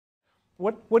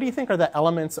what do you think are the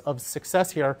elements of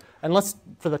success here? And let's,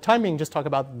 for the time being, just talk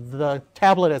about the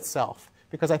tablet itself,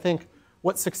 because I think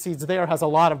what succeeds there has a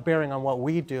lot of bearing on what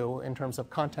we do in terms of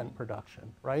content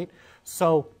production, right?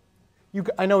 So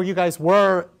I know you guys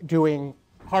were doing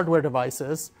hardware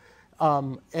devices,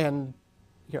 and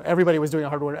everybody was doing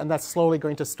hardware, and that's slowly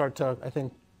going to start to, I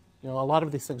think, a lot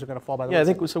of these things are going to fall by the wayside.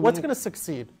 I think so. What's going to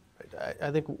succeed? I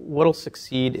think what'll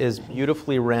succeed is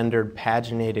beautifully rendered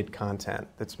paginated content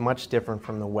that's much different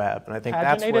from the web, and I think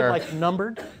that's where like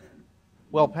numbered.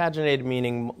 Well, paginated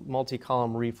meaning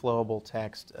multi-column reflowable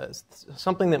text,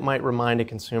 something that might remind a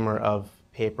consumer of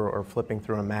paper or flipping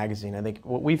through a magazine. I think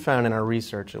what we found in our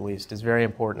research, at least, is very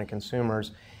important to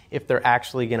consumers if they're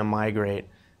actually going to migrate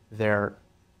their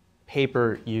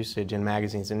paper usage in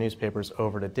magazines and newspapers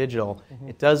over to digital.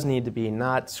 It does need to be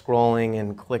not scrolling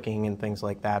and clicking and things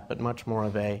like that, but much more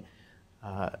of a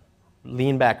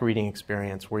lean-back reading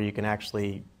experience where you can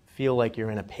actually feel like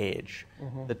you're in a page.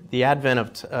 The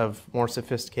advent of more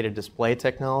sophisticated display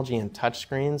technology and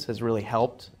touchscreens has really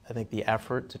helped, I think, the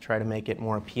effort to try to make it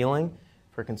more appealing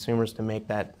for consumers to make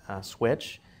that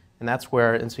switch. And that's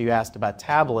where, and so you asked about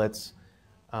tablets.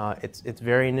 It's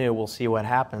very new. We'll see what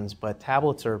happens. But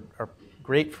tablets are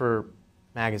great for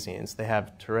magazines. They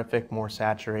have terrific, more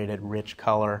saturated, rich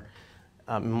color.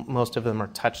 Most of them are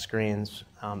touch screens.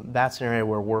 That's an area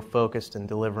where we're focused in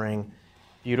delivering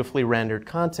beautifully rendered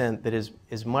content that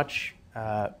is much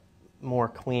more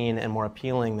clean and more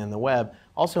appealing than the web.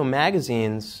 Also,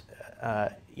 magazines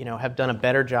have done a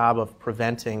better job of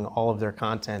preventing all of their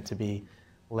content to be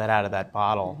let out of that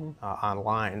bottle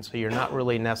online. So you're not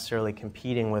really necessarily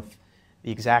competing with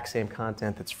the exact same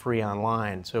content that's free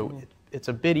online. So it's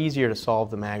a bit easier to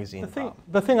solve the magazine problem.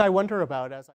 The thing I wonder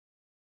about as